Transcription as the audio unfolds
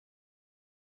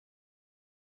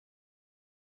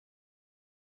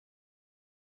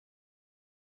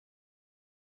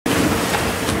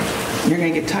You're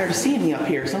going to get tired of seeing me up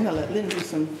here, so I'm going to let Lynn do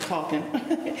some talking.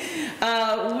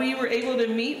 We were able to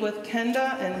meet with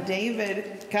Kenda and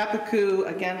David Kapaku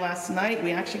again last night.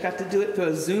 We actually got to do it through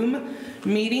a Zoom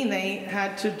meeting. They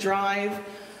had to drive,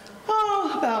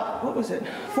 about,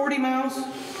 40 miles?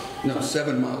 No,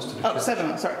 7 miles to the church. 7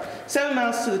 miles, sorry. 7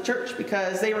 miles to the church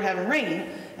because they were having rain.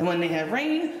 And when they have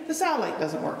rain, the satellite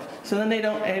doesn't work. So then they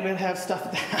don't even have stuff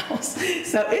at the house.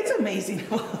 So it's amazing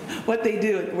what they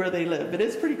do where they live. But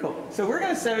it's pretty cool. So we're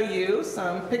going to show you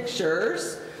some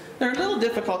pictures. They're a little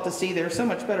difficult to see. They're so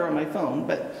much better on my phone.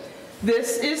 But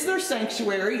this is their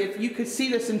sanctuary. If you could see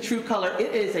this in true color,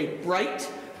 it is a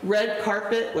bright red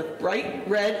carpet with bright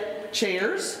red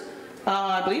chairs.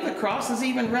 I believe the cross is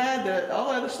even red.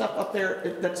 All the other stuff up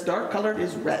there that's dark colored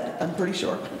is red, I'm pretty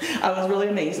sure. I was really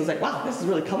amazed. I was like, wow, this is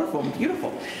really colorful and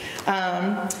beautiful.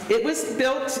 It was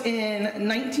built in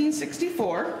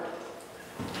 1964.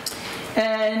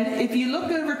 And if you look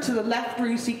over to the left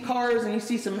where you see cars and you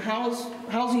see some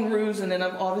housing roofs and then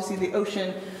obviously the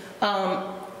ocean,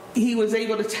 he was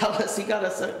able to tell us, he got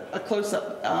us a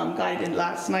close-up guide in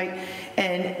last night,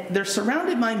 and they're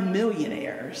surrounded by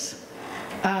millionaires.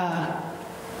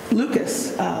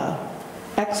 Lucas,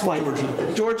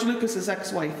 ex-wife, George Lucas's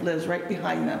ex-wife lives right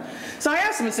behind them. So I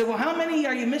asked him, I said, well, how many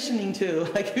are you missioning to?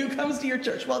 Like, who comes to your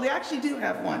church? Well, they actually do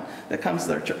have one that comes to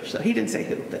their church. So he didn't say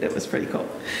who, but it was pretty cool.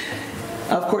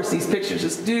 Of course, these pictures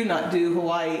just do not do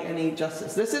Hawaii any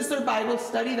justice. This is their Bible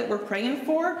study that we're praying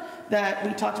for, that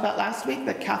we talked about last week,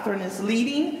 that Catherine is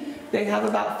leading. They have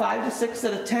about 5 to 6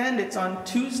 that attend. It's on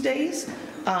Tuesdays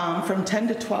from 10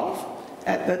 to 12.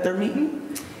 That they're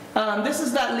meeting. This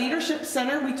is that leadership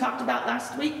center we talked about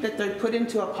last week that they put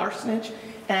into a parsonage,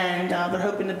 and they're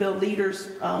hoping to build leaders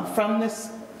from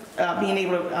this, being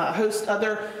able to host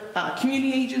other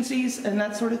community agencies and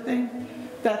that sort of thing.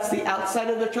 That's the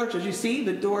outside of the church. As you see,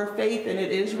 the door of faith, and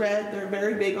it is red. They're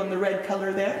very big on the red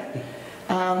color there.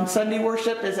 Sunday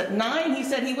worship is at 9. He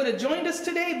said he would have joined us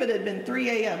today, but it had been 3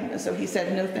 a.m., so he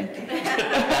said no thank you.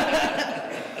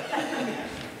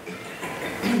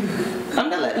 I'm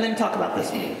going to let Lynn talk about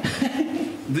this one.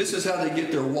 This is how they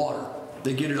get their water.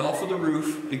 They get it off of the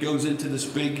roof. It goes into this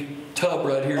big tub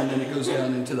right here, and then it goes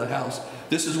down into the house.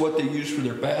 This is what they use for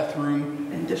their bathroom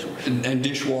and dishwasher and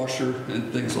dishwasher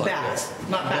and things like baths, that.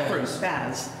 Not bathrooms,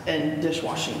 baths and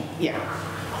dishwashing. Yeah.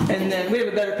 And then we have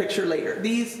a better picture later.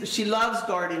 She loves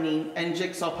gardening and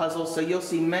jigsaw puzzles, so you'll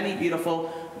see many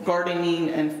beautiful gardening,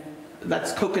 and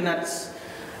that's coconuts,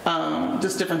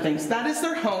 just different things. That is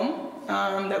their home.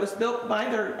 That was built by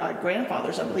their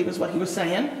grandfathers, I believe is what he was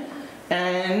saying.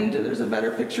 And there's a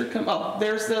better picture.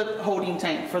 There's the holding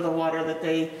tank for the water that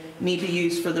they need to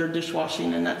use for their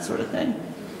dishwashing and that sort of thing.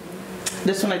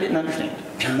 This one I didn't understand.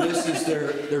 And this is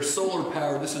their solar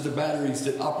power. This is the batteries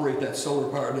that operate that solar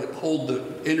power, that hold the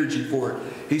energy for it.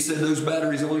 He said those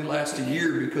batteries only last a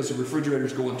year because the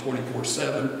refrigerator's going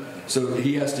 24/7. So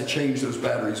he has to change those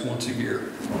batteries once a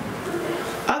year.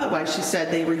 Otherwise, she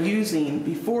said they were using,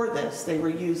 before this, they were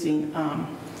using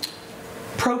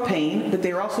propane, but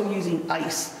they were also using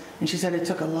ice. And she said it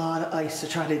took a lot of ice to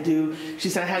try to do. She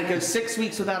said I had to go 6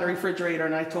 weeks without a refrigerator,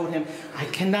 and I told him, I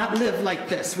cannot live like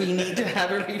this. We need to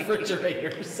have a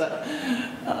refrigerator. So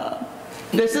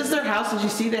this is their house. As you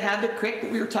see, they have the creek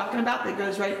that we were talking about that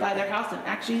goes right by their house. And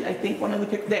actually, I think one of the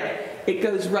pictures there, it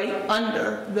goes right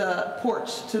under the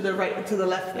porch to the right, to the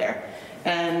left there.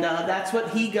 And that's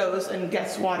what he goes and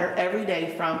gets water every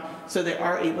day from, so they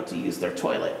are able to use their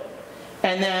toilet.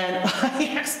 And then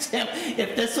I asked him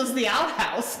if this was the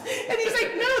outhouse, and he's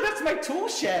like, no, that's my tool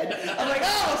shed. I'm like,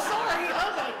 oh, sorry.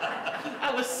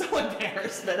 I was so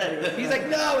embarrassed, but anyway. He's like,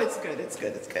 no, it's good, it's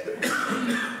good, it's good.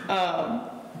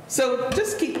 So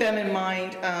just keep them in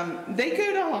mind. They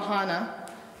go to Lahana,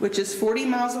 which is 40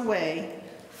 miles away,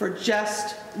 for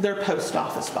just their post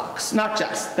office box. Not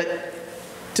just, but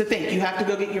to think, you have to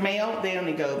go get your mail. They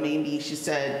only go, maybe, she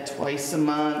said, twice a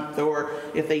month, or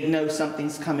if they know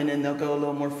something's coming in, they'll go a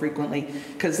little more frequently.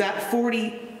 Because that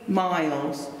 40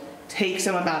 miles takes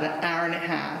them about an hour and a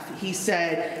half. He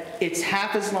said it's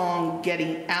half as long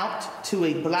getting out to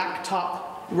a blacktop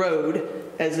road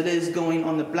as it is going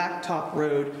on the blacktop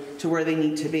road to where they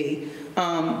need to be.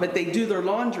 But they do their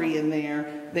laundry in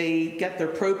there. They get their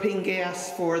propane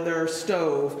gas for their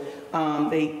stove.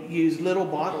 They use little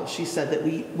bottles, she said, that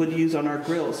we would use on our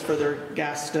grills for their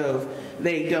gas stove.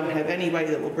 They don't have anybody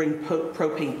that will bring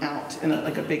propane out in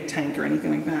like a big tank or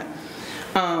anything like that.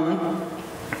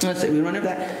 Let's see, we run over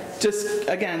that. Just,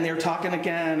 again, they're talking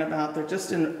again about they're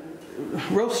just in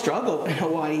real struggle in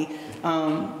Hawaii.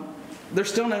 They're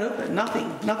still not open.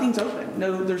 Nothing's open.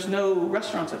 No, there's no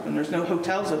restaurants open. There's no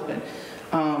hotels open.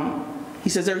 He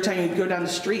says every time you go down the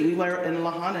street, we were in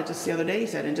Lahana just the other day, he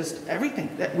said, and just everything,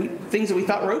 things that we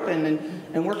thought were open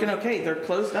and working okay, they're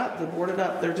closed up, they're boarded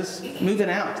up, they're just moving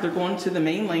out. They're going to the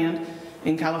mainland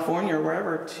in California or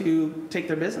wherever to take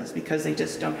their business because they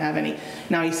just don't have any.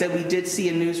 Now, he said we did see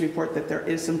a news report that there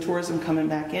is some tourism coming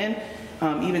back in,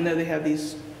 even though they have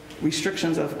these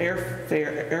restrictions of air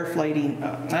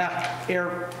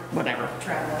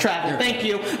travel, thank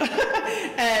you,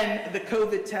 and the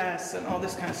COVID tests and all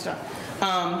this kind of stuff.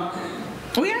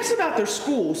 We asked about their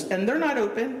schools, and they're not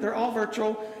open, they're all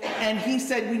virtual, and he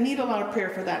said we need a lot of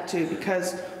prayer for that too,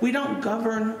 because we don't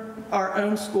govern our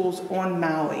own schools on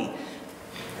Maui.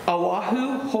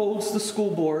 Oahu holds the school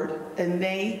board, and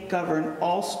they govern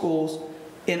all schools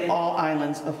in all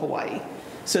islands of Hawaii.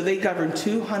 So they govern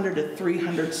 200 to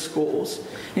 300 schools.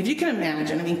 And if you can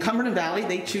imagine, I mean, Cumberland Valley,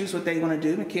 they choose what they want to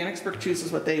do. Mechanicsburg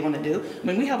chooses what they want to do. I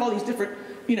mean, we have all these different,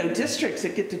 districts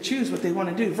that get to choose what they want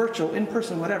to do, virtual, in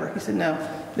person, whatever. He said, no,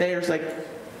 there's like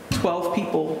 12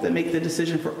 people that make the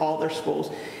decision for all their schools.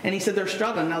 And he said they're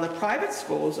struggling. Now, the private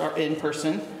schools are in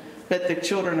person, but the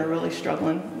children are really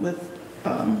struggling with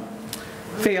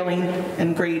failing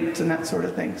and grades and that sort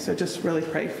of thing. So just really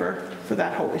pray for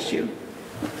that whole issue.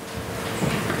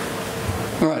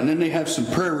 All right, and then they have some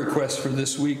prayer requests for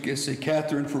this week. It's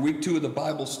Catherine, for week 2 of the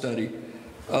Bible study.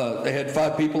 They had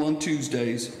 5 people on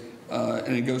Tuesdays,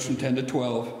 and it goes from 10 to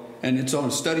 12, and it's on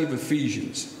a study of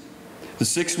Ephesians. The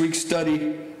 6-week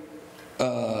study,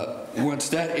 once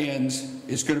that ends,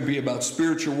 is going to be about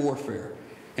spiritual warfare.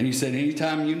 And he said,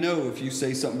 anytime if you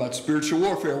say something about spiritual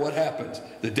warfare, what happens?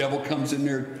 The devil comes in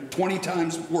there 20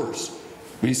 times worse.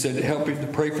 But he said to help him to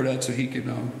pray for that so he can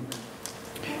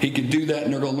do that,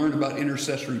 and they're going to learn about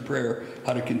intercessory prayer,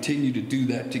 how to continue to do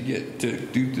that to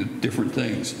do the different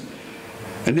things.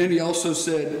 And then he also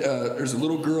said there's a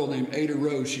little girl named Ada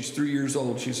Rose. She's 3 years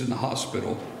old. She's in the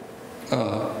hospital.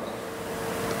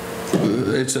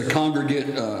 It's a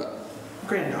congregate, a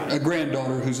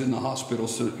granddaughter who's in the hospital.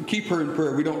 So keep her in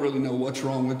prayer. We don't really know what's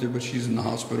wrong with her, but she's in the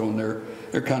hospital, and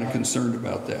they're kind of concerned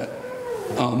about that.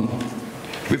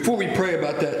 Before we pray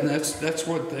about that, and that's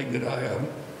one thing that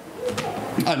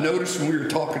I noticed when we were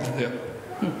talking to them.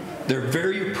 They're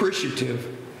very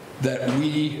appreciative that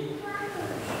we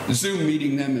Zoom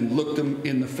meeting them and looked them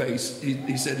in the face.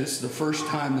 He said it's the first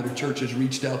time that a church has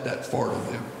reached out that far to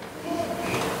them.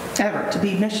 Ever, to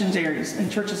be missionaries in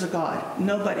churches of God.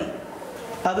 Nobody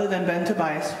other than Ben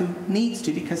Tobias, who needs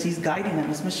to because he's guiding them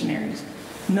as missionaries.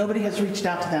 Nobody has reached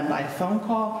out to them by a phone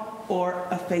call or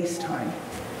a FaceTime.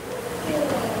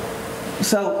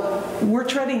 So we're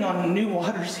treading on new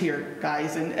waters here,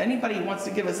 guys, and anybody who wants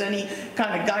to give us any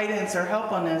kind of guidance or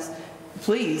help on this,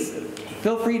 please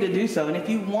feel free to do so. And if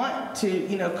you want to,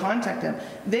 contact them,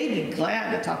 they'd be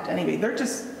glad to talk to anybody. They're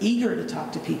just eager to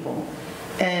talk to people,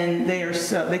 and they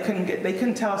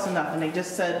couldn't tell us enough. And they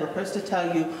just said, we're supposed to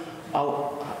tell you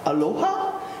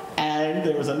aloha, and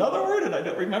there was another word, and I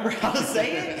don't remember how to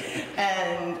say it.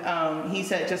 And he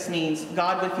said it just means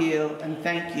God with you, and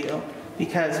thank you,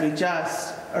 because we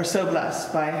just are so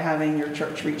blessed by having your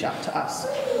church reach out to us.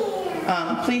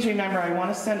 Please remember, I want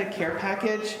to send a care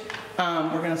package.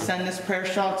 We're going to send this prayer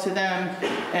shawl to them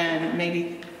and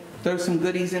maybe throw some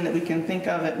goodies in that we can think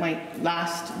of that might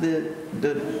last the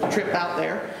trip out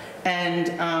there.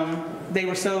 And they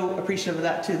were so appreciative of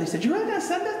that too. They said, you're really going to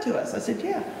send that to us? I said,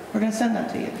 yeah, we're going to send that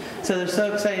to you. So they're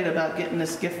so excited about getting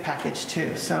this gift package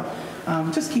too. So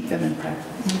just keep them in prayer.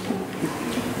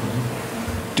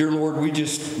 Dear Lord, we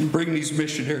just bring these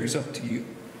missionaries up to you.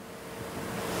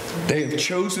 They have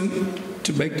chosen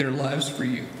to make their lives for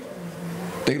you.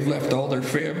 They've left all their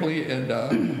family and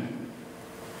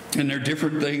their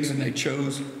different things, and they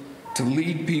chose to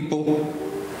lead people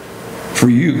for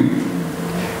you.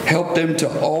 Help them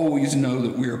to always know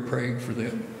that we are praying for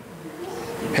them.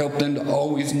 Help them to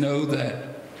always know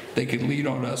that they can lean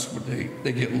on us when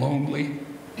they get lonely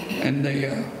and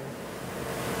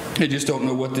they just don't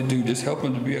know what to do. Just help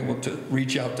them to be able to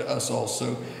reach out to us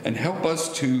also, and help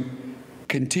us to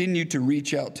continue to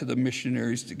reach out to the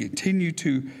missionaries, to continue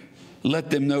to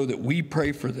let them know that we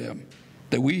pray for them,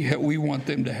 that we want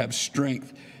them to have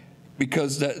strength,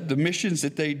 because the missions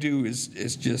that they do is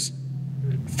just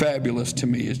fabulous to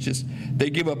me. It's just they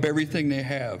give up everything they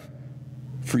have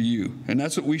for you, and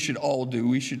that's what we should all do.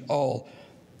 We should all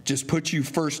just put you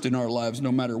first in our lives,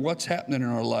 no matter what's happening in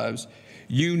our lives.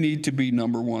 You need to be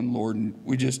number one, Lord. And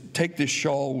we just take this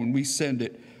shawl when we send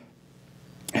it,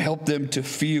 help them to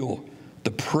feel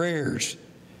the prayers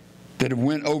that have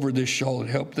went over this shawl, and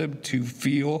help them to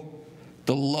feel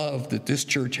the love that this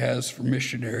church has for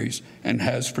missionaries and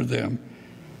has for them.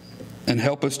 And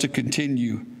help us to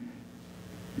continue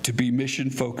to be mission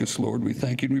focused, Lord. We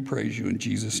thank you and we praise you in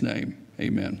Jesus' name.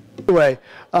 Amen. Anyway,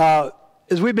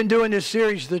 as we've been doing this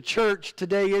series, the church,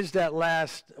 today is that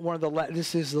last,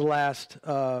 this is the last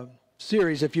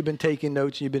series, if you've been taking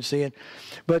notes and you've been seeing.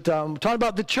 But talking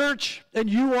about the church, and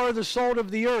you are the salt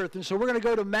of the earth. And so we're going to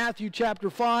go to Matthew chapter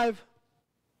 5,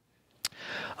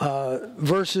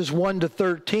 verses 1 to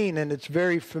 13. And it's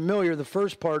very familiar. The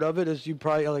first part of it is you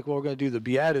probably are like, well, we're going to do the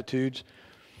Beatitudes.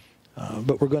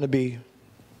 But we're going to be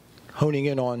honing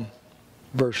in on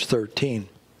verse 13.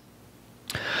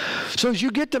 So as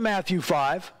you get to Matthew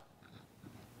 5,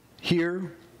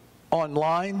 here,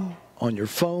 online, on your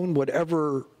phone,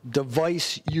 whatever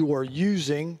device you are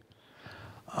using,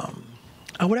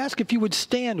 I would ask if you would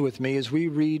stand with me as we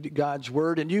read God's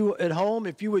Word. And you at home,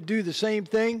 if you would do the same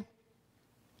thing,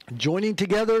 joining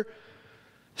together,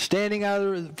 standing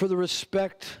out for the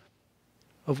respect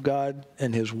of God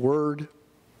and His Word.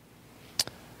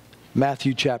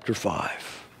 Matthew chapter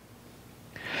 5.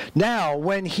 Now,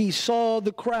 when he saw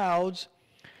the crowds,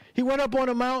 he went up on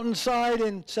a mountainside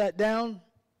and sat down.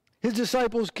 His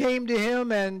disciples came to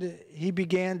him, and he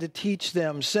began to teach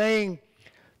them, saying,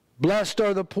 Blessed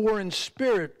are the poor in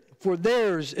spirit, for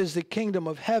theirs is the kingdom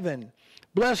of heaven.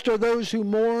 Blessed are those who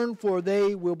mourn, for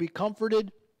they will be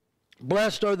comforted.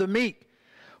 Blessed are the meek,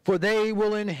 for they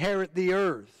will inherit the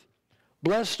earth.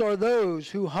 Blessed are those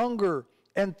who hunger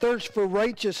and thirst for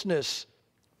righteousness,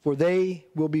 for they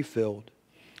will be filled.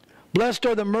 Blessed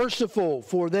are the merciful,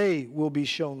 for they will be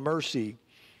shown mercy.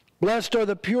 Blessed are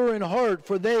the pure in heart,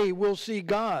 for they will see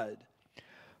God.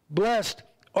 Blessed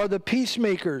are the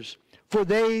peacemakers, for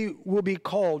they will be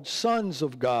called sons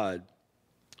of God.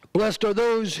 Blessed are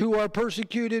those who are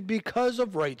persecuted because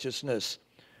of righteousness,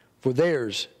 for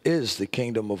theirs is the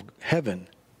kingdom of heaven.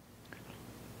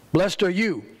 Blessed are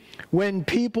you when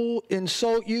people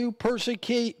insult you,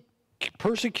 persecute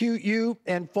you,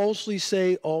 and falsely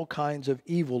say all kinds of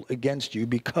evil against you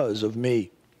because of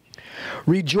me.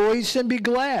 Rejoice and be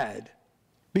glad,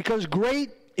 because great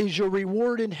is your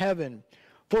reward in heaven.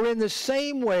 For in the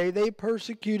same way they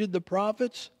persecuted the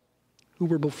prophets who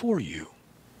were before you.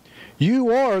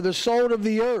 You are the salt of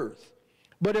the earth.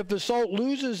 But if the salt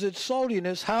loses its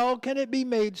saltiness, how can it be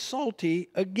made salty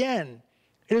again?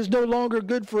 It is no longer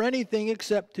good for anything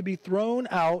except to be thrown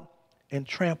out and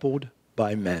trampled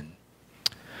by men.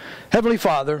 Heavenly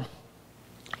Father,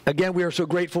 again, we are so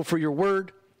grateful for your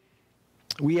word.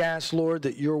 We ask, Lord,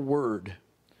 that your word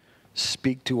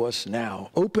speak to us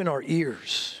now. Open our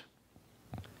ears.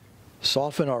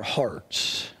 Soften our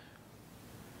hearts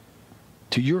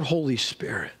to your Holy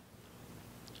Spirit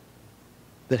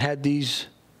that had these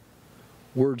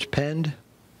words penned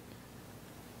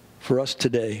for us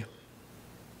today.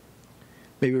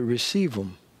 May we receive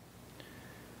them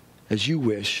as you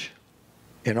wish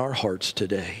in our hearts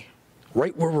today,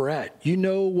 right where we're at. You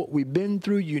know what we've been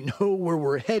through. You know where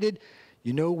we're headed.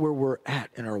 You know where we're at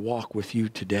in our walk with you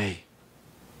today.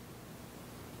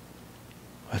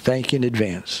 I thank you in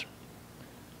advance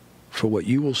for what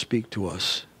you will speak to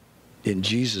us. In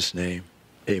Jesus' name,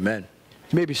 amen.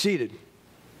 You may be seated.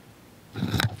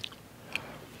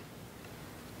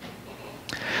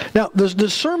 Now, the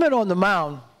Sermon on the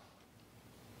Mount,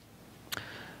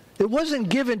 it wasn't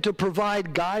given to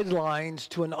provide guidelines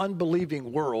to an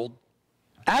unbelieving world.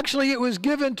 Actually, it was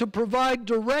given to provide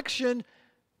direction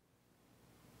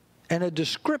and a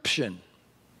description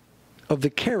of the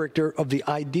character of the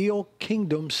ideal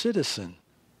kingdom citizen.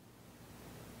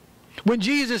 When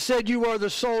Jesus said, "You are the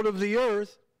salt of the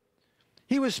earth,"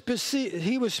 he was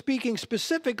speaking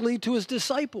specifically to his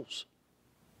disciples.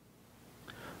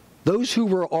 Those who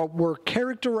were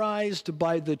characterized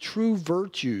by the true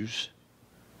virtues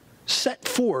set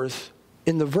forth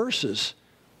in the verses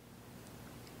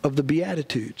of the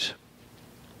Beatitudes.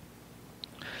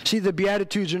 See, the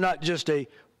Beatitudes are not just a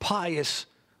pious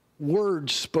word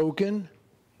spoken.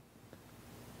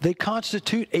 They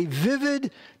constitute a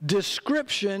vivid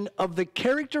description of the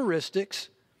characteristics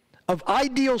of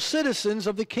ideal citizens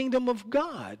of the kingdom of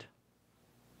God.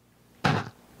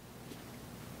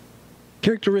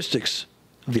 Characteristics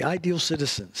of the ideal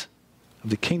citizens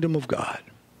of the kingdom of God.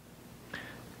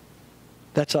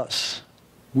 That's us.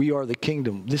 We are the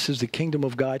kingdom. This is the kingdom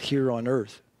of God here on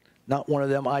earth. Not one of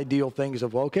them ideal things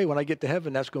of, okay, when I get to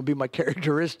heaven, that's going to be my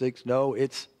characteristics. No,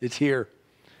 it's here.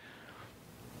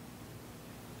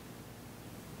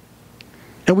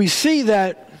 And we see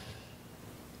that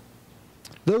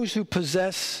those who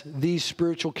possess these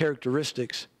spiritual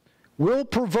characteristics will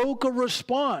provoke a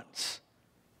response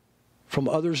from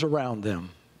others around them.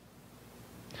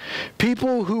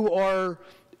 People who are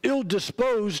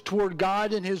ill-disposed toward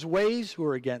God and his ways, who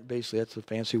are against, basically that's a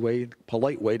fancy way,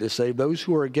 polite way to say, those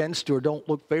who are against or don't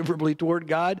look favorably toward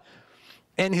God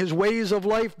and his ways of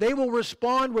life, they will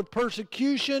respond with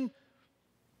persecution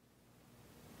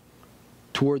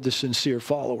toward the sincere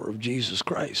follower of Jesus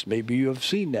Christ. Maybe you have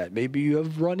seen that. Maybe you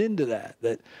have run into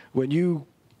that when you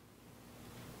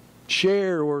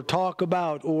share or talk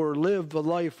about or live the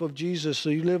life of Jesus, so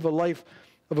you live a life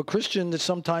of a Christian, that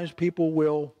sometimes people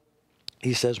will,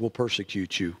 he says, will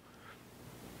persecute you.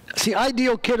 See,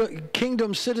 ideal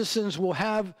kingdom citizens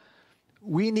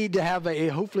we need to have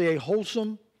hopefully a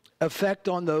wholesome effect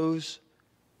on those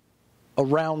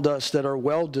around us that are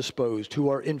well disposed, who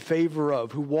are in favor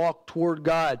of, who walk toward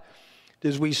God,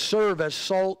 as we serve as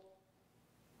salt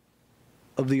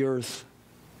of the earth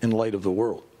in light of the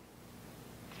world.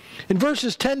 In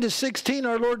verses 10 to 16,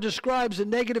 our Lord describes the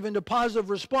negative and the positive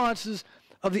responses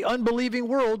of the unbelieving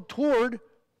world toward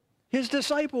his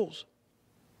disciples.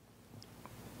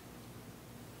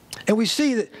 And we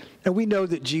see that, and we know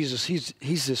that Jesus, he's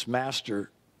this master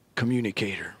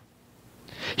communicator.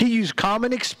 He used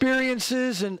common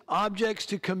experiences and objects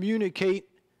to communicate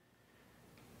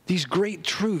these great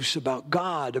truths about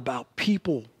God, about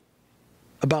people,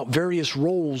 about various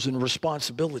roles and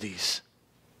responsibilities.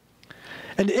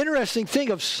 And the interesting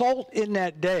thing of salt in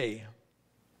that day,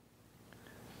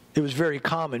 it was very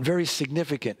common, very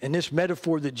significant. And this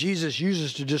metaphor that Jesus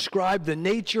uses to describe the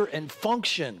nature and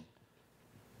function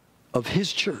of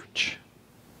his church.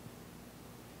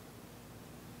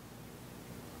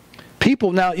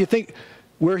 People, now you think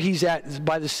where he's at,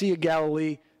 by the Sea of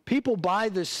Galilee, people by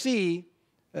the sea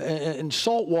and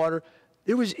salt water,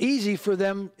 it was easy for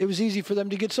them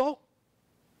to get salt.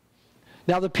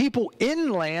 Now the people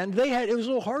inland, it was a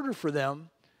little harder for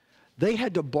them. They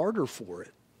had to barter for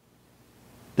it.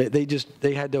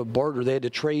 They had to barter. They had to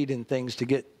trade in things to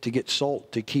get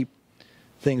salt, to keep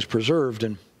things preserved.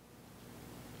 And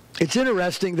it's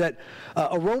interesting that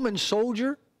a Roman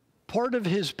soldier, part of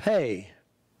his pay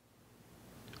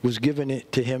was given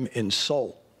to him in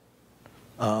salt.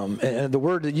 And the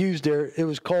word that used there, it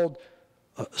was called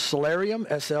salarium,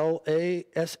 S-A-L-A-R-I-U-M,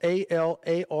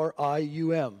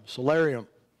 salarium.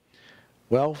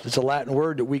 Well, it's a Latin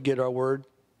word that we get our word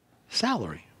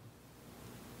salary.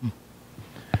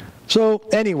 So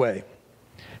anyway,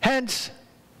 hence,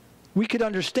 we could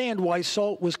understand why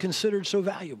salt was considered so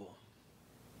valuable.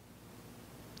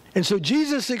 And so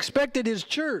Jesus expected his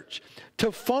church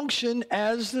to function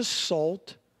as the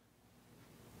salt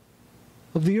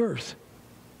of the earth.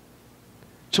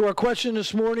 So our question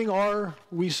this morning, are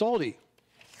we salty?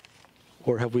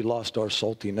 Or have we lost our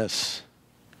saltiness?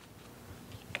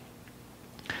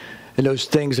 And those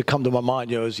things that come to my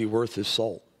mind, is he worth his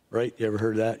salt? Right? You ever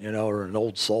heard that, or an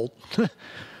old salt?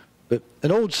 But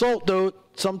an old salt, though,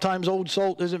 sometimes old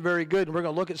salt isn't very good. And we're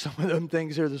going to look at some of them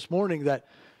things here this morning.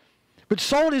 But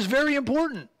salt is very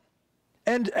important.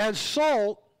 And as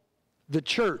salt, the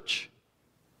church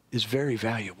is very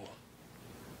valuable.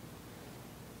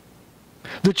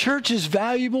 The church is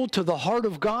valuable to the heart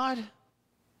of God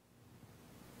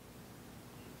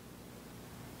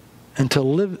and to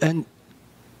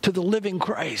the living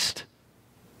Christ,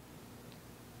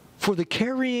 for the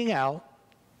carrying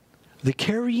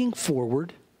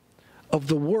forward of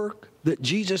the work that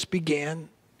Jesus began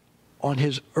on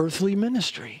his earthly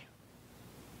ministry.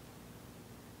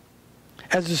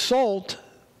 As a salt,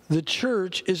 the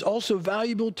church is also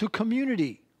valuable to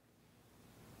community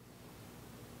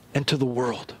and to the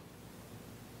world.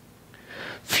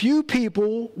 Few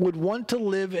people would want to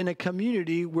live in a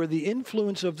community where the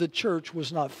influence of the church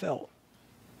was not felt.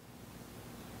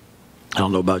 I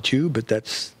don't know about you, but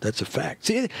that's a fact.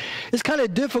 See, it's kind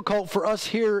of difficult for us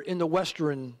here in the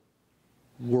Western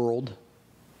world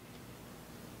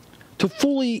to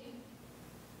fully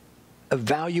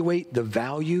evaluate the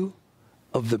value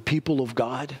of the people of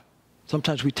God.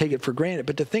 Sometimes we take it for granted,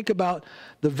 but to think about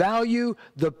the value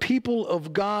the people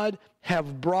of God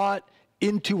have brought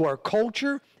into our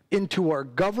culture, into our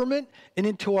government, and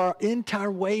into our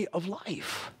entire way of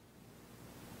life.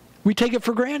 We take it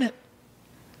for granted.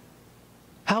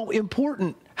 How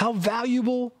important, how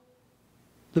valuable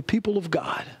the people of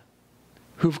God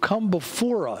who've come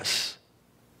before us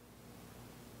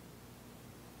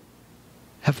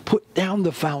have put down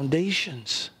the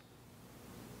foundations.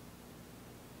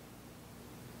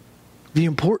 The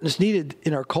importance needed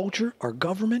in our culture, our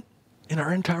government, in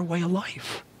our entire way of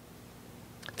life.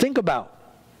 Think about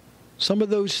some of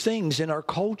those things in our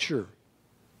culture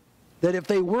that if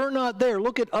they were not there,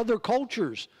 look at other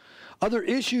cultures, other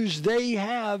issues they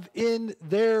have in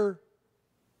their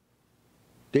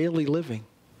daily living.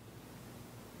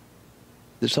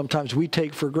 that sometimes we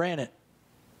take for granted,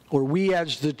 or we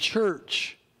as the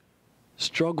church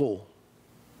struggle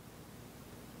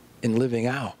in living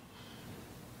out.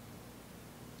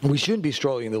 We shouldn't be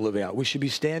struggling to living out. We should be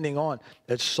standing on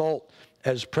as salt,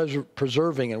 as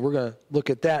preserving, and we're going to look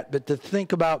at that. But to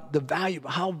think about the value,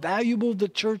 how valuable the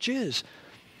church is.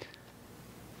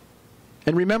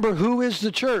 And remember, who is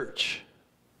the church?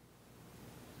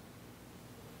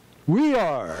 We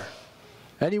are.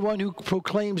 Anyone who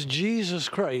proclaims Jesus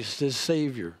Christ as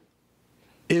Savior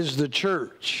is the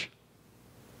church.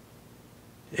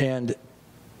 And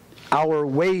our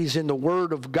ways in the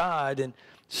Word of God and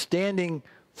standing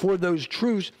for those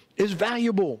truths is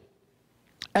valuable.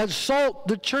 As salt,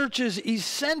 the church is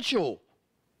essential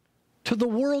to the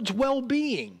world's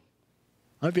well-being.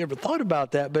 I don't know if you ever thought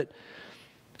about that, but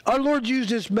our Lord used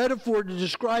this metaphor to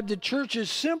describe the church's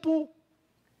simple,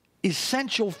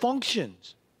 essential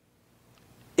functions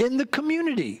in the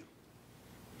community.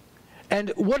 And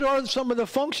what are some of the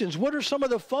functions? What are some of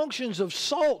the functions of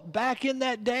salt back in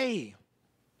that day?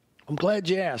 I'm glad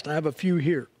you asked. I have a few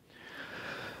here.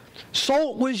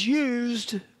 Salt was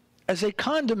used as a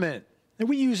condiment, and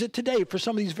we use it today for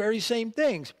some of these very same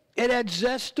things. It adds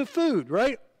zest to food,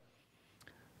 right?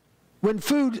 When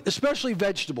food, especially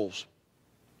vegetables,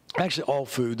 actually all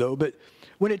food though, but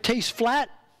when it tastes flat,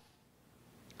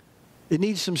 it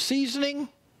needs some seasoning,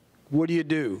 what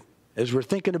do? As we're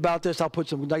thinking about this, I'll put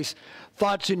some nice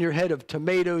thoughts in your head of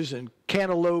tomatoes and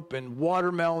cantaloupe and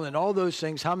watermelon and all those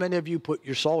things. How many of you put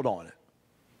your salt on it?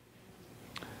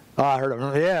 Oh, I heard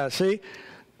them. Yeah, see?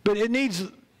 But it needs,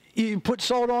 you put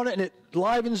salt on it and it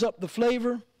livens up the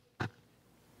flavor.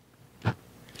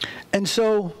 And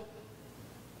so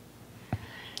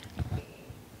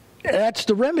that's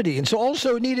the remedy. And so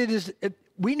also needed is,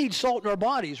 we need salt in our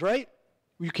bodies, right?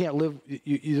 You can't live,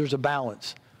 there's a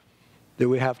balance that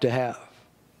we have to have.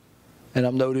 And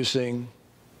I'm noticing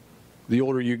the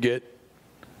older you get,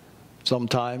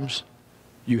 sometimes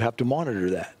you have to monitor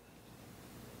that.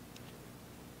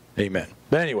 Amen.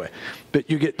 But anyway, but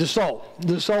you get the salt.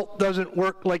 The salt doesn't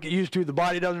work like it used to. The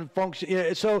body doesn't function.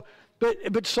 Yeah, so,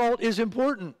 but salt is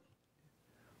important.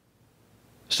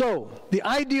 So the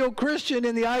ideal Christian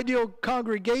and the ideal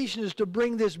congregation is to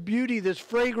bring this beauty, this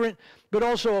fragrant, but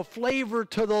also a flavor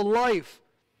to the life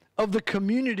of the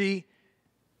community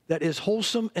that is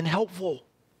wholesome and helpful.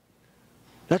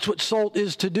 That's what salt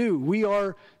is to do. We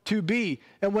are to be.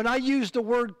 And when I use the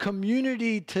word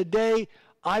community today,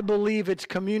 I believe it's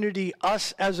community,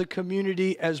 us as a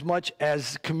community, as much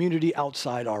as community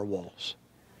outside our walls.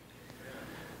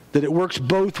 That it works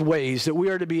both ways, that we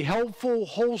are to be helpful,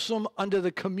 wholesome under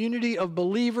the community of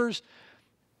believers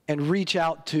and reach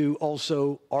out to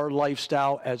also our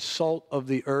lifestyle as salt of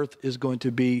the earth is going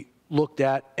to be looked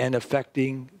at and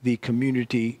affecting the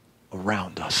community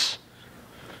around us.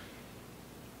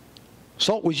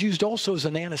 Salt was used also as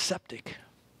an antiseptic.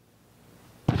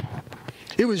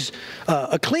 It was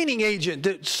a cleaning agent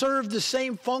that served the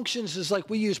same functions as like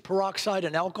we use peroxide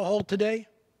and alcohol today.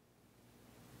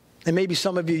 And maybe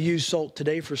some of you use salt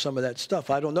today for some of that stuff.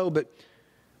 I don't know. But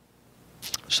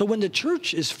so when the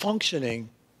church is functioning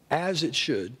as it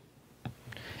should,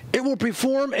 it will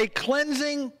perform a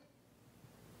cleansing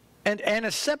and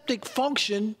antiseptic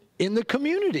function in the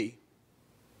community.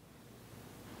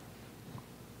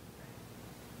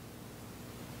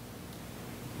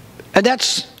 And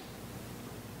that's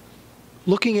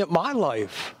looking at my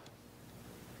life.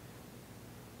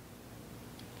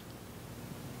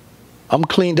 I'm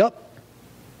cleaned up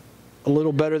a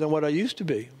little better than what I used to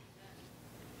be.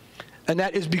 And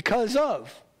that is because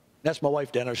of, that's my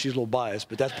wife down there, she's a little biased,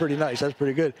 but that's pretty nice, that's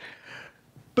pretty good.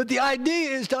 But the idea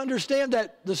is to understand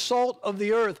that the salt of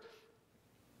the earth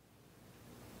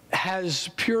has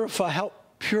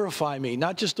helped purify me,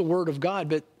 not just the Word of God,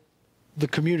 but the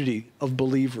community of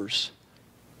believers.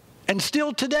 And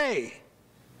still today,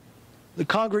 the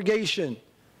congregation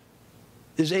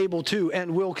is able to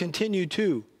and will continue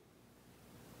to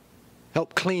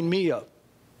help clean me up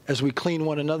as we clean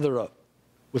one another up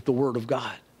with the Word of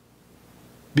God,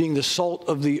 being the salt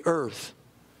of the earth.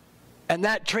 And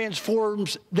that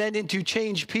transforms then into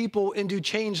changed people, into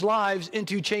changed lives,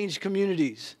 into changed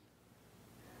communities.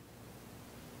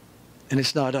 And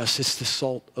it's not us, it's the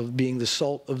salt of being the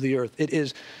salt of the earth. It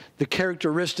is the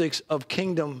characteristics of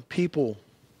kingdom people.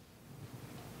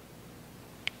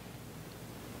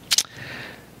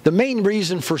 The main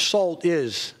reason for salt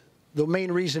is, the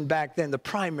main reason back then, the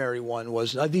primary one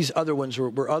was, these other ones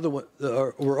were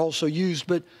also used,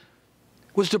 but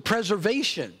was the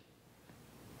preservation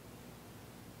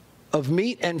of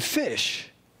meat and fish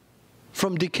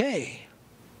from decay.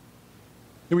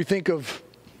 And we think of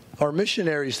our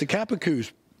missionaries, the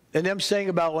Capucus, and them saying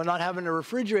about, well, not having a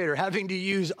refrigerator, having to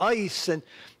use ice. And,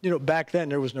 back then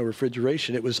there was no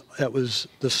refrigeration. That was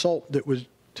the salt that was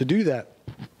to do that.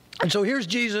 And so here's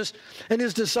Jesus and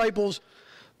his disciples.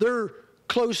 They're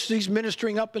close. He's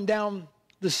ministering up and down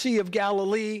the Sea of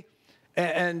Galilee.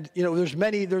 And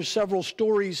there's several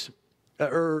stories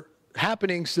or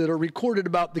happenings that are recorded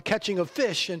about the catching of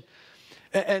fish.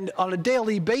 And on a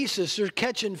daily basis, they're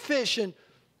catching fish. And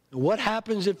what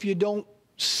happens if you don't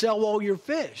sell all your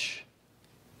fish?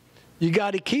 You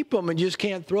got to keep them, and you just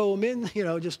can't throw them in,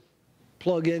 just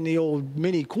plug in the old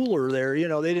mini cooler there.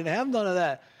 They didn't have none of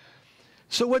that.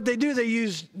 So what they do, they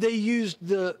used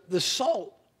the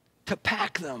salt to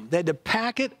pack them. They had to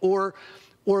pack it or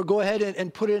go ahead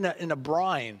and put it in a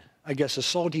brine, I guess a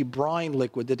salty brine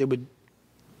liquid that they would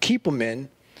keep them in,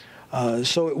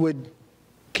 so it would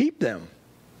keep them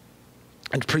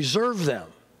and preserve them.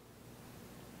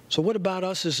 So what about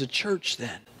us as a church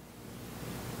then?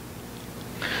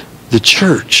 The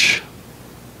church,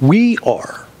 we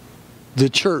are the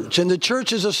church. And the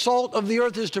church as a salt of the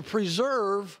earth is to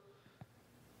preserve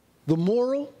the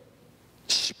moral,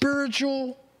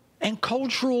 spiritual, and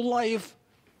cultural life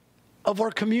of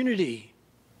our community.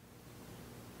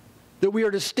 That we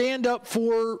are to stand up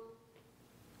for,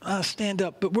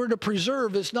 but we're to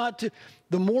preserve. It's not to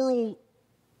the moral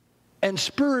and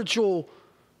spiritual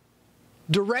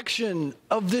direction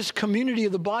of this community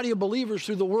of the body of believers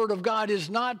through the Word of God is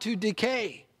not to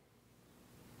decay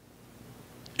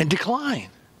and decline,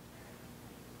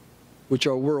 which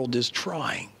our world is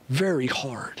trying very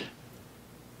hard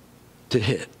to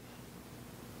hit.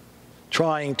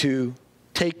 Trying to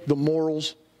take the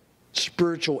morals,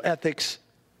 spiritual ethics,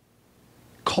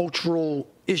 cultural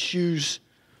issues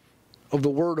of the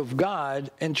Word of God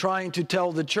and trying to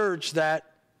tell the church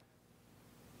that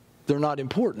they're not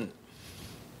important.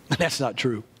 And that's not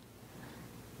true.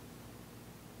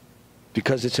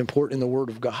 Because it's important in the Word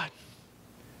of God.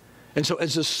 And so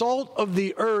as the salt of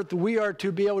the earth, we are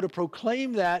to be able to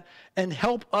proclaim that and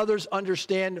help others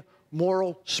understand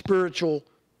moral, spiritual,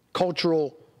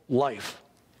 cultural life.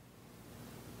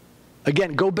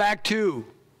 Again, go back to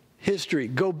history.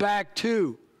 Go back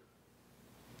to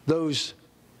those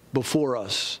before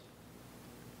us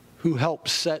who helped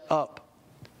set up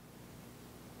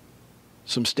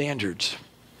some standards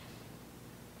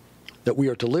that we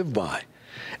are to live by.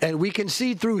 And we can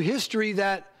see through history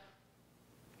that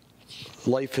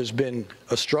life has been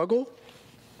a struggle,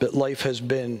 but life has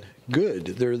been good.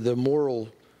 They're the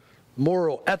moral,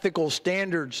 ethical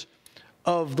standards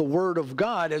of the Word of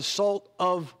God as salt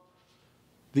of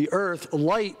the earth,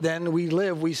 light. Then we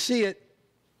live, we see it,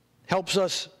 helps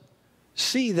us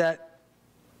see that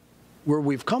where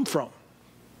we've come from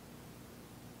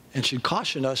and should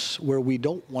caution us where we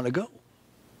don't want to go.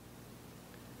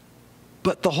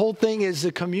 But the whole thing is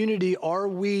the community, are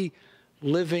we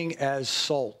living as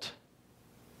salt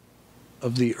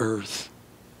of the earth?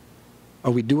 Are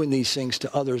we doing these things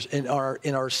to others, in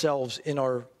ourselves, in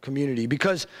our community?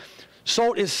 Because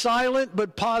salt is silent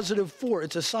but positive force.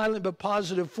 It's a silent but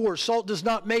positive force. Salt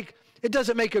doesn't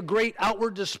make a great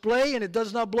outward display, and it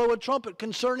does not blow a trumpet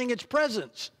concerning its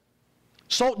presence.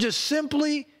 Salt just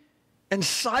simply and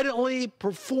silently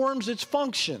performs its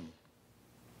function.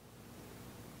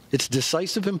 It's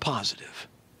decisive and positive.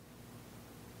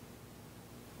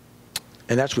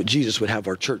 And that's what Jesus would have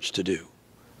our church to do.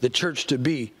 The church to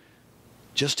be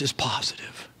just as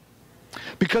positive.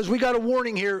 Because we got a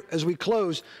warning here as we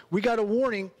close. We got a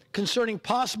warning concerning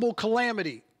possible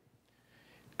calamity.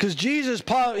 Because Jesus,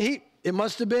 it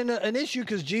must have been an issue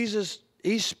because Jesus,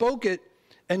 he spoke it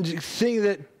and saying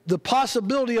that the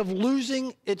possibility of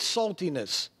losing its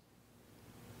saltiness.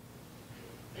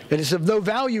 And it's of no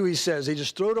value, he says. They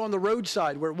just throw it on the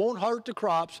roadside where it won't hurt the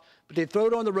crops, but they throw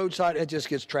it on the roadside and it just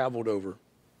gets traveled over.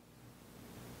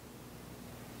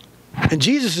 And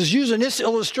Jesus is using this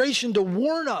illustration to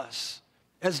warn us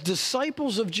as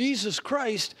disciples of Jesus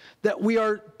Christ that we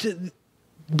are to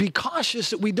be cautious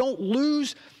that we don't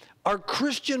lose our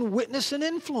Christian witness and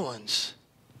influence.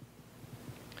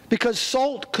 Because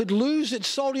salt could lose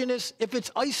its saltiness if it's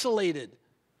isolated.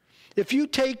 If you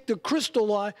take the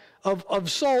crystal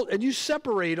of salt and you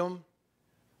separate them,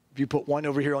 if you put one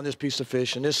over here on this piece of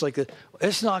fish and this like that,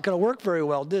 it's not going to work very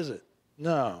well, does it?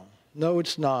 No,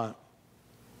 it's not.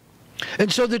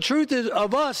 And so the truth is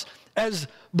of us as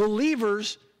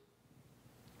believers,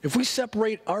 if we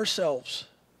separate ourselves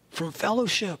from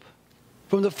fellowship,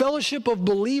 from the fellowship of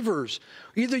believers,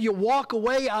 either you walk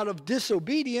away out of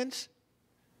disobedience,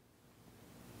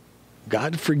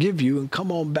 God forgive you and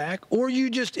come on back, or you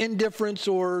just indifference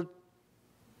or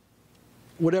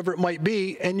whatever it might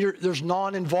be, and there's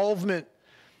non-involvement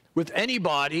with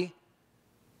anybody,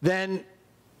 then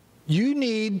you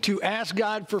need to ask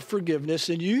God for forgiveness,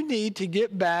 and you need to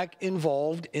get back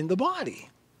involved in the body.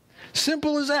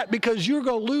 Simple as that, because you're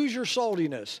going to lose your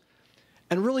saltiness.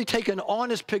 And really take an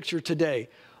honest picture today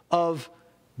of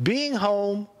being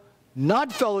home, not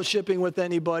fellowshipping with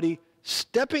anybody,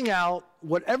 stepping out,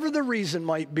 whatever the reason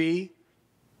might be.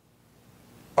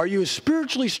 Are you as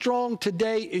spiritually strong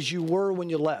today as you were when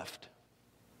you left?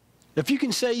 If you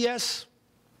can say yes,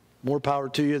 more power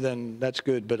to you, then that's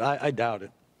good, but I doubt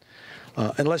it.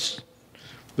 Unless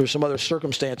there's some other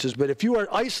circumstances. But if you are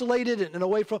isolated and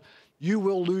away from, you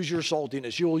will lose your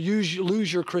saltiness. You will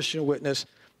lose your Christian witness,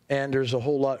 and there's a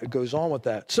whole lot that goes on with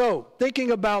that. So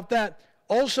thinking about that,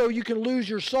 also you can lose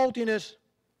your saltiness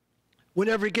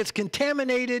whenever it gets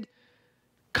contaminated,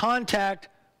 contact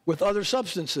with other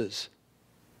substances.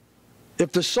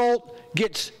 If the salt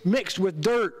gets mixed with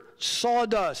dirt,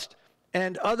 sawdust,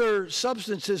 and other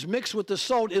substances mixed with the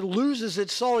salt, it loses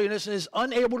its saltiness and is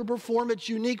unable to perform its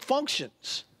unique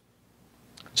functions.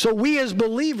 So we as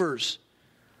believers,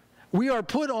 we are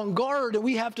put on guard, and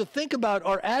we have to think about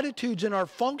our attitudes and our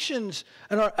functions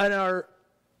and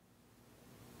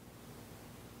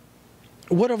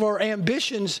what of our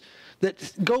ambitions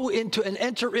that go into and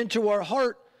enter into our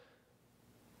heart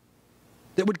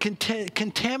that would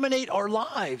contaminate our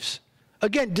lives.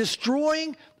 Again,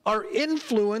 destroying our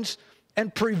influence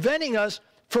and preventing us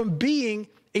from being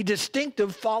a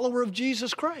distinctive follower of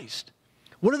Jesus Christ.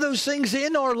 One of those things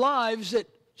in our lives that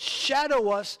shadow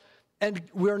us, and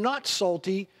we're not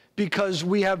salty because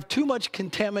we have too much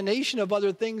contamination of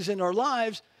other things in our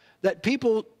lives that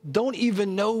people don't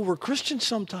even know we're Christians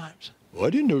sometimes. Well, I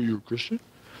didn't know you were a Christian.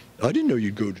 I didn't know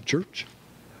you'd go to church.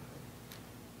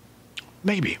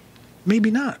 Maybe.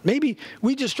 Maybe not. Maybe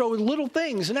we just struggle with little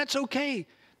things, and that's okay.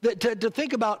 To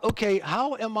think about, okay,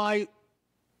 how am I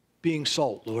being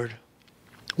salt, Lord?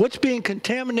 What's being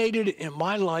contaminated in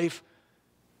my life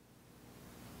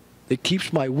that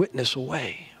keeps my witness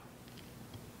away?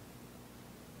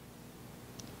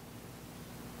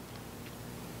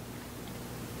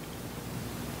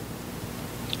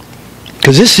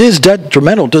 Because this is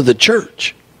detrimental to the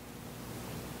church.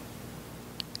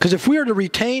 Because if we are to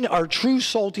retain our true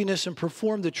saltiness and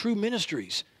perform the true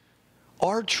ministries,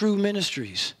 our true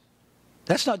ministries,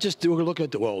 that's not just we're looking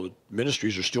at the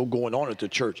ministries are still going on at the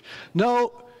church.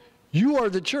 No, you are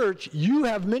the church. You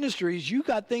have ministries. You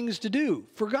got things to do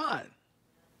for God.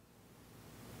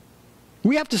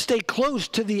 We have to stay close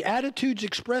to the attitudes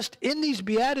expressed in these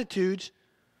Beatitudes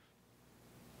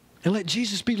and let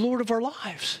Jesus be Lord of our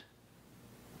lives.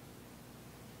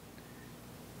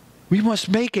 We must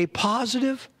make a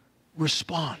positive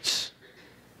response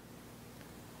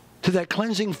to that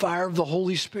cleansing fire of the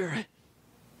Holy Spirit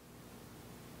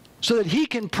so that He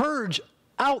can purge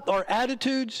out our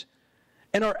attitudes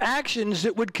and our actions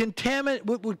that would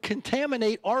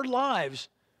contaminate our lives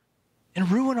and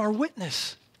ruin our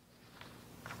witness.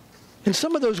 And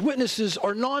some of those witnesses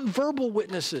are nonverbal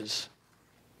witnesses.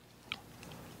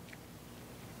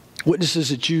 Witnesses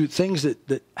that things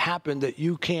that happen that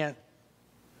you can't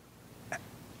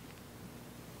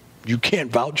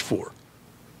vouch for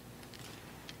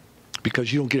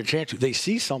because you don't get a chance to. They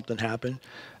see something happen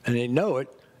and they know it,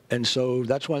 and so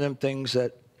that's one of them things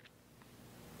that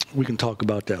we can talk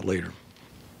about that later.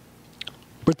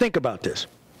 But think about this.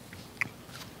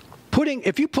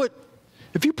 If you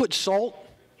put salt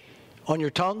on your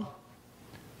tongue,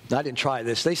 I didn't try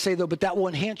this. They say though, but that will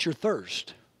enhance your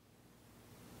thirst.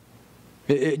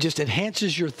 It just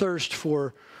enhances your thirst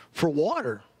for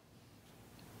water.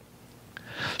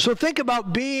 So think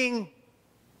about being,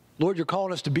 Lord, you're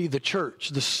calling us to be the church,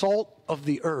 the salt of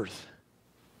the earth.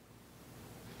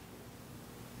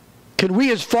 Can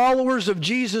we as followers of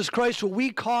Jesus Christ, will we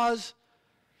cause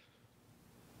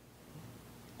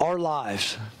our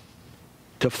lives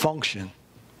to function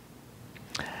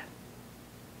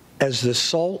as the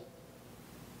salt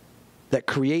that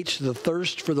creates the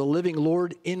thirst for the living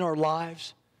Lord in our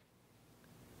lives?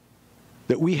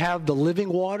 That we have the living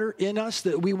water in us,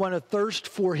 that we want to thirst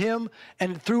for Him,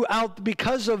 and throughout,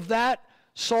 because of that,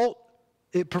 salt,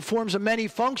 it performs many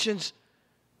functions,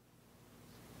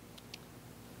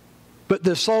 but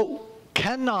the salt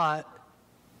cannot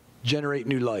generate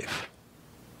new life.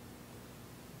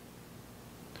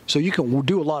 So you can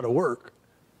do a lot of work,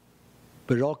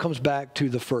 but it all comes back to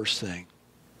the first thing,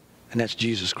 and that's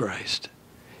Jesus Christ.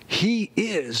 He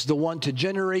is the one to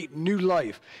generate new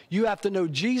life. You have to know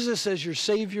Jesus as your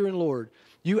Savior and Lord.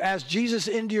 You ask Jesus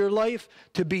into your life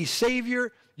to be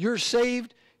Savior. You're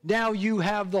saved. now you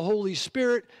have the Holy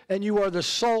Spirit, and you are the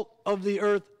salt of the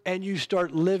earth, and you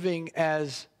start living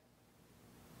as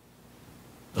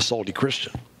a salty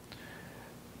Christian.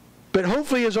 But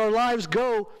hopefully as our lives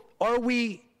go, are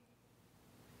we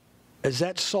as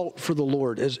that salt for the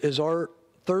Lord, as our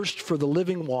thirst for the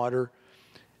living water,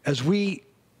 as we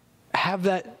have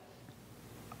that,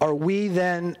 are we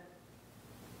then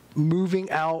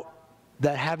moving out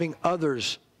that having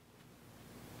others,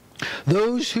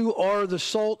 those who are the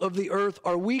salt of the earth,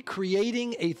 are we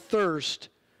creating a thirst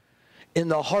in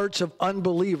the hearts of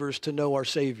unbelievers to know our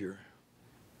Savior?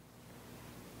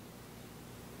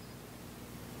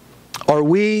 Are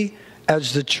we,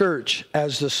 as the church,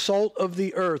 as the salt of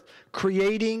the earth,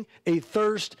 creating a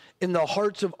thirst in the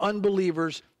hearts of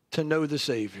unbelievers to know the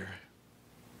Savior?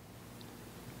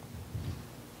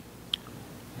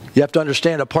 You have to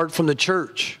understand, apart from the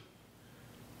church,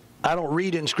 I don't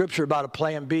read in Scripture about a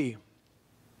plan B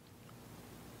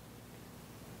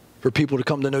for people to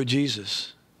come to know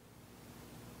Jesus.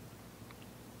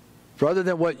 For other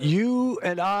than what you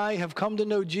and I have come to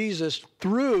know Jesus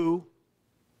through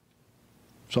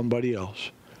somebody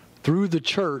else, through the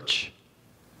church,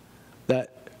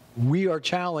 that we are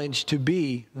challenged to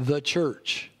be the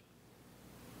church.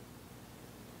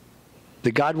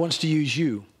 That God wants to use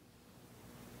you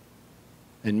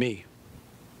and me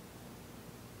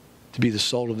to be the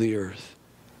salt of the earth,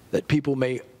 that people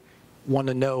may want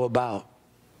to know about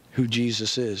who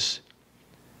Jesus is.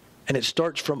 And it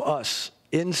starts from us,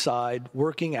 inside,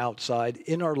 working outside,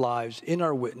 in our lives, in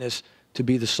our witness, to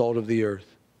be the salt of the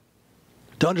earth.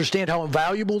 To understand how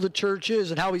invaluable the church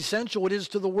is and how essential it is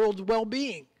to the world's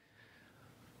well-being.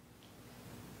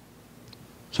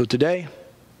 So today,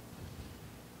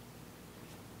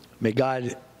 may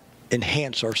God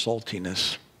enhance our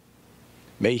saltiness.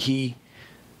 May He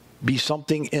be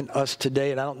something in us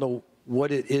today, and I don't know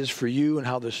what it is for you and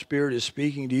how the Spirit is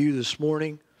speaking to you this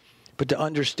morning, but to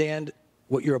understand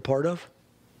what you're a part of,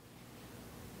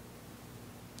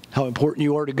 how important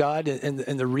you are to God, and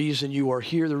the reason you are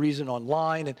here, the reason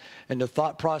online, and the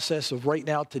thought process of right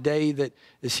now today, that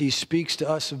as He speaks to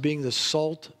us of being the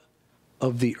salt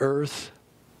of the earth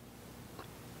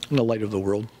and the light of the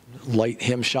world, light,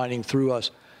 Him shining through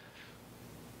us.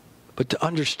 But to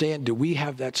understand, do we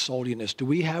have that saltiness? Do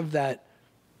we have that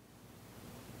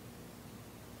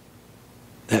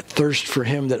thirst for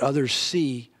Him, that others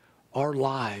see our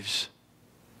lives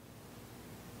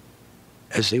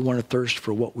as they want to thirst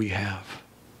for what we have?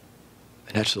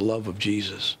 And that's the love of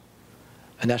Jesus.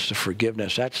 And that's the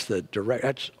forgiveness.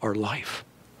 That's our life.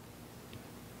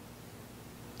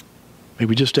 May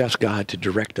we just ask God to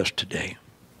direct us today.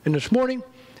 And this morning,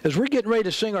 as we're getting ready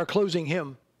to sing our closing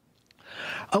hymn,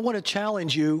 I want to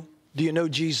challenge you. Do you know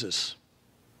Jesus?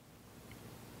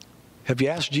 Have you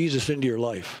asked Jesus into your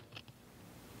life?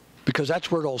 Because that's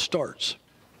where it all starts.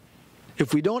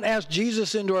 If we don't ask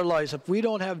Jesus into our lives, if we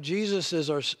don't have Jesus as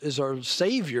our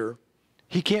Savior,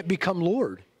 He can't become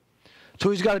Lord.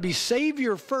 So He's got to be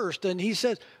Savior first. And He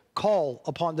says, call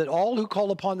upon that all who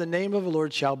call upon the name of the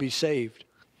Lord shall be saved.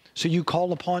 So you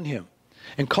call upon Him.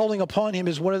 And calling upon Him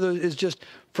is one of those, is just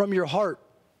from your heart.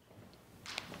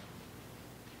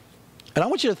 And I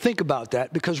want you to think about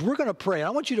that, because we're going to pray. And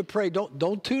I want you to pray.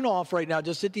 Don't tune off right now,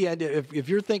 just at the end. If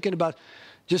you're thinking about,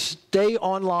 just stay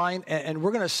online, and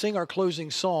we're going to sing our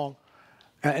closing song.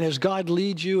 And as God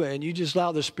leads you and you just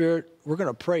allow the Spirit, we're going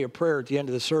to pray a prayer at the end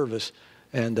of the service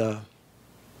and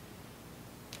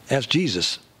ask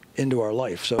Jesus into our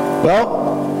life. So,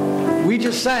 well, we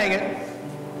just sang it.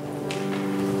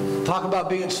 Talk about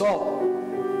being salt.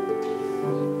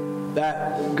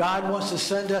 That God wants to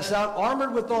send us out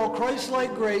armored with all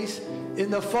Christ-like grace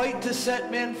in the fight to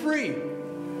set men free.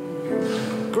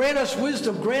 Grant us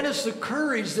wisdom, grant us the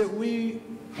courage that we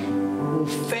will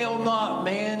fail not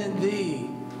man in thee,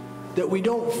 that we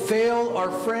don't fail our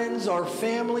friends, our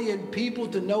family, and people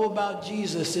to know about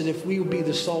Jesus, and if we will be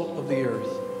the salt of the earth.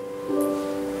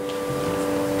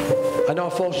 I know I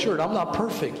fall short. I'm not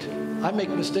perfect. I make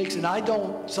mistakes, and I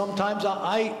don't. Sometimes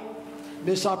I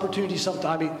miss opportunities.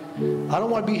 Sometimes I don't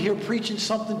want to be here preaching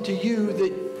something to you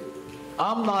that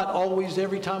I'm not always,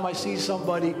 every time I see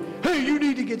somebody, hey, you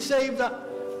need to get saved.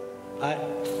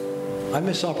 I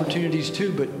miss opportunities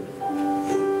too, but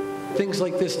things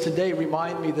like this today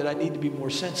remind me that I need to be more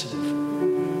sensitive.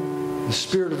 The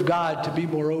Spirit of God, to be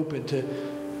more open, to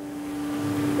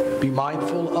be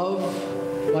mindful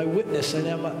of my witness. And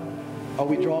am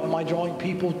I drawing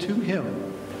people to Him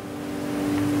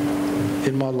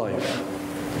in my life?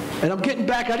 And I'm getting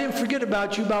back. I didn't forget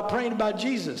about you, about praying about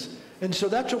Jesus. And so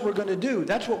that's what we're going to do.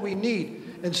 That's what we need.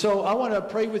 And so I want to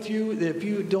pray with you that if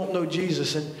you don't know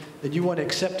Jesus and that you want to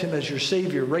accept him as your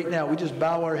Savior, right now we just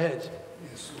bow our heads.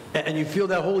 And you feel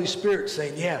that Holy Spirit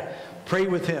saying, yeah, pray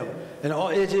with him. And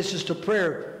it's just a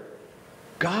prayer.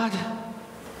 God,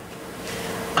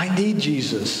 I need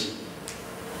Jesus.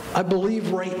 I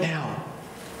believe right now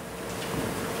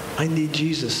I need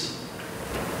Jesus.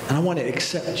 And I want to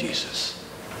accept Jesus.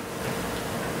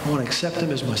 I want to accept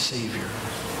him as my Savior.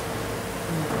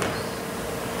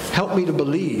 Help me to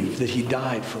believe that he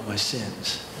died for my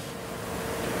sins.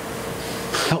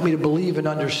 Help me to believe and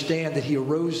understand that he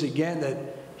arose again, that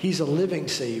he's a living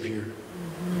Savior.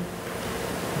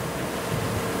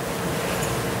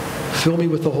 Fill me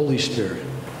with the Holy Spirit.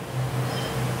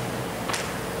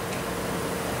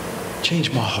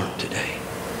 Change my heart today.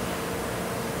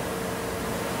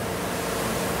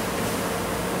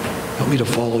 Help me to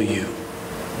follow you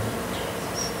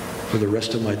for the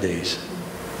rest of my days.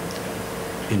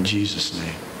 In Jesus'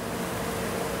 name,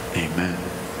 amen.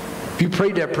 If you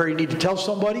prayed that prayer, you need to tell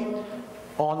somebody.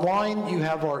 Online, you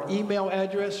have our email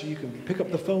address. You can pick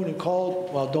up the phone and call.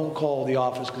 Well, don't call the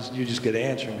office because you just get an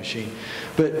answering machine.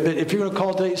 But if you're going to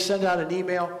call today, send out an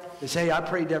email and say, hey, I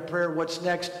prayed that prayer. What's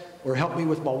next? Or help me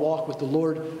with my walk with the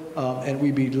Lord. And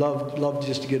we'd be love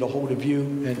just to get a hold of you.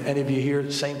 And any of you here,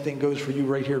 the same thing goes for you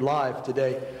right here live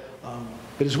today.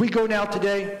 But as we go now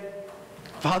today,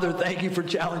 Father, thank you for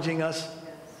challenging us.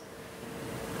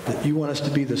 That you want us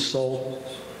to be the salt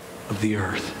of the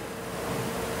earth.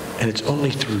 And it's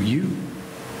only through you.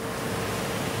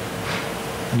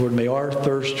 Lord, may our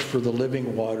thirst for the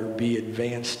living water be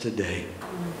advanced today.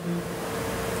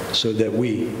 So that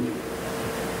we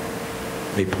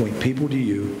may point people to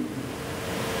you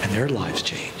and their lives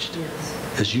changed.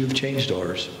 As you've changed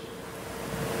ours.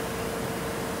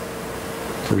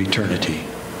 For eternity.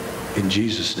 In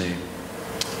Jesus' name,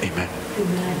 amen.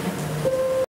 Amen.